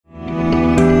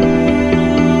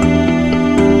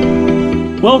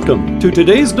Welcome to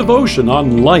today's devotion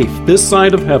on life this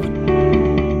side of heaven.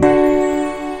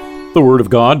 The Word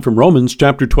of God from Romans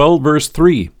chapter 12, verse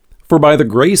 3. For by the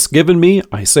grace given me,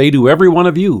 I say to every one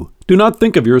of you, do not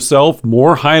think of yourself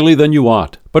more highly than you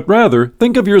ought, but rather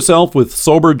think of yourself with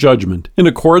sober judgment, in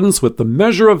accordance with the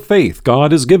measure of faith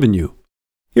God has given you.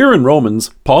 Here in Romans,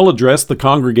 Paul addressed the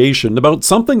congregation about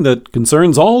something that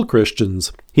concerns all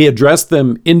Christians. He addressed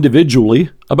them individually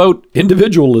about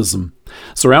individualism.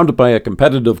 Surrounded by a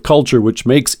competitive culture which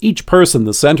makes each person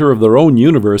the center of their own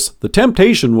universe, the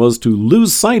temptation was to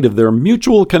lose sight of their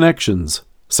mutual connections.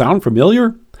 Sound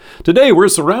familiar? Today we're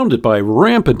surrounded by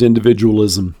rampant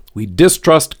individualism. We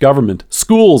distrust government,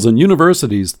 schools and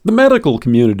universities, the medical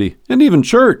community, and even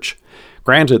church.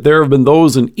 Granted, there have been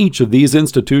those in each of these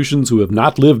institutions who have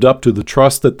not lived up to the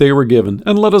trust that they were given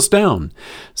and let us down.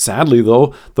 Sadly,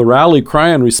 though, the rally cry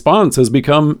and response has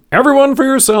become, everyone for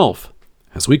yourself.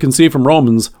 As we can see from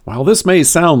Romans, while this may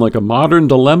sound like a modern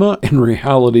dilemma, in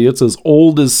reality it's as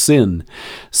old as sin.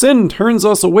 Sin turns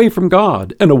us away from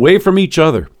God and away from each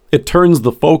other. It turns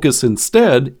the focus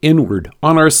instead inward,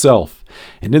 on ourself.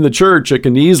 And in the church, it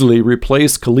can easily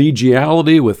replace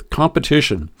collegiality with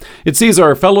competition. It sees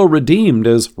our fellow redeemed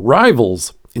as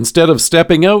rivals. Instead of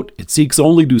stepping out, it seeks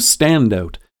only to stand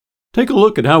out. Take a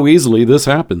look at how easily this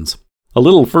happens. A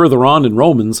little further on in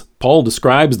Romans, Paul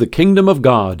describes the kingdom of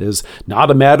God as not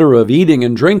a matter of eating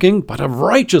and drinking, but of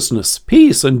righteousness,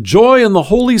 peace, and joy in the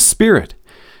Holy Spirit.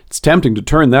 It's tempting to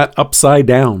turn that upside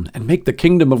down and make the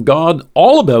kingdom of God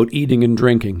all about eating and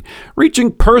drinking,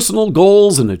 reaching personal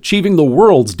goals and achieving the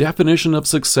world's definition of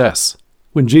success.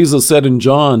 When Jesus said in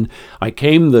John, I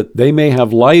came that they may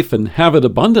have life and have it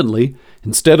abundantly,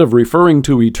 instead of referring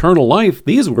to eternal life,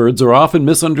 these words are often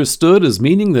misunderstood as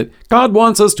meaning that God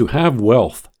wants us to have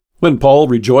wealth. When Paul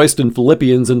rejoiced in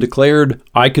Philippians and declared,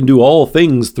 I can do all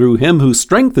things through him who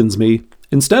strengthens me,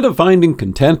 instead of finding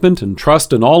contentment and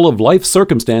trust in all of life's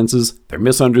circumstances, they're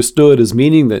misunderstood as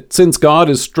meaning that since God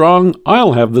is strong,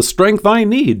 I'll have the strength I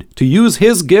need to use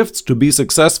his gifts to be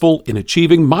successful in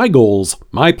achieving my goals,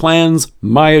 my plans,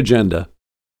 my agenda.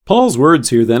 Paul's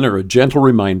words here then are a gentle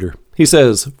reminder. He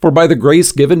says, For by the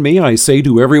grace given me, I say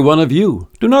to every one of you,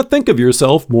 do not think of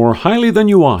yourself more highly than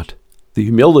you ought. The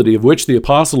humility of which the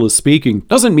apostle is speaking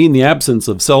doesn't mean the absence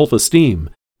of self-esteem.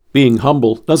 Being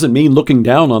humble doesn't mean looking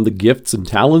down on the gifts and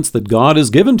talents that God has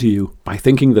given to you by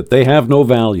thinking that they have no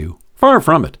value. Far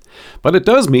from it. But it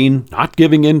does mean not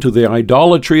giving in to the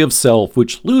idolatry of self,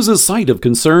 which loses sight of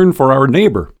concern for our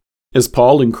neighbor. As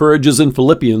Paul encourages in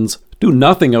Philippians, do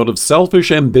nothing out of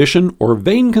selfish ambition or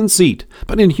vain conceit,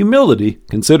 but in humility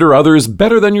consider others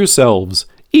better than yourselves.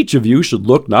 Each of you should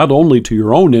look not only to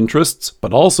your own interests,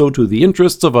 but also to the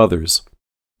interests of others.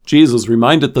 Jesus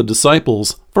reminded the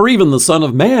disciples, For even the Son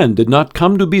of Man did not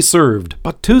come to be served,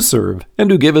 but to serve, and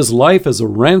to give his life as a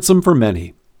ransom for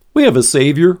many. We have a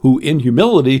Savior who, in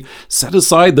humility, set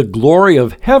aside the glory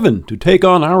of heaven to take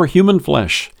on our human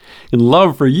flesh. In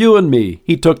love for you and me,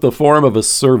 he took the form of a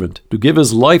servant to give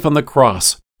his life on the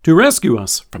cross, to rescue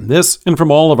us from this and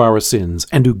from all of our sins,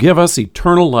 and to give us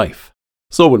eternal life.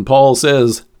 So when Paul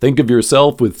says, think of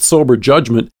yourself with sober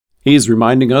judgment, he's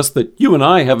reminding us that you and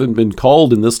I haven't been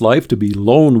called in this life to be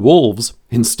lone wolves.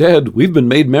 Instead, we've been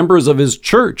made members of his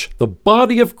church, the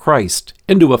body of Christ,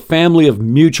 into a family of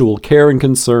mutual care and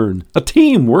concern, a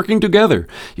team working together,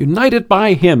 united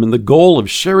by him in the goal of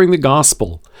sharing the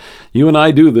gospel. You and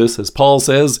I do this, as Paul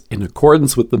says, in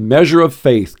accordance with the measure of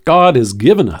faith God has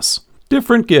given us.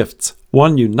 Different gifts,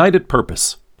 one united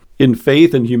purpose. In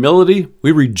faith and humility,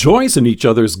 we rejoice in each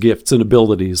other's gifts and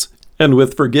abilities. And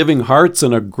with forgiving hearts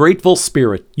and a grateful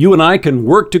spirit, you and I can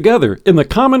work together in the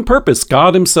common purpose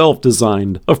God himself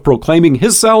designed of proclaiming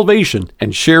his salvation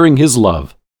and sharing his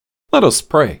love. Let us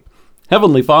pray.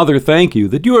 Heavenly Father, thank you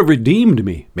that you have redeemed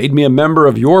me, made me a member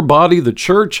of your body, the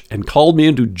church, and called me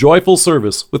into joyful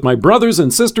service with my brothers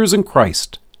and sisters in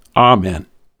Christ. Amen.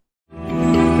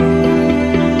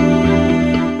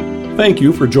 Thank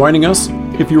you for joining us.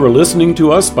 If you are listening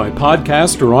to us by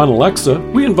podcast or on Alexa,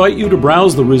 we invite you to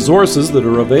browse the resources that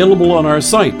are available on our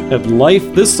site at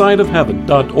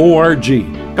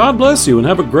lifethissideofheaven.org. God bless you and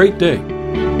have a great day.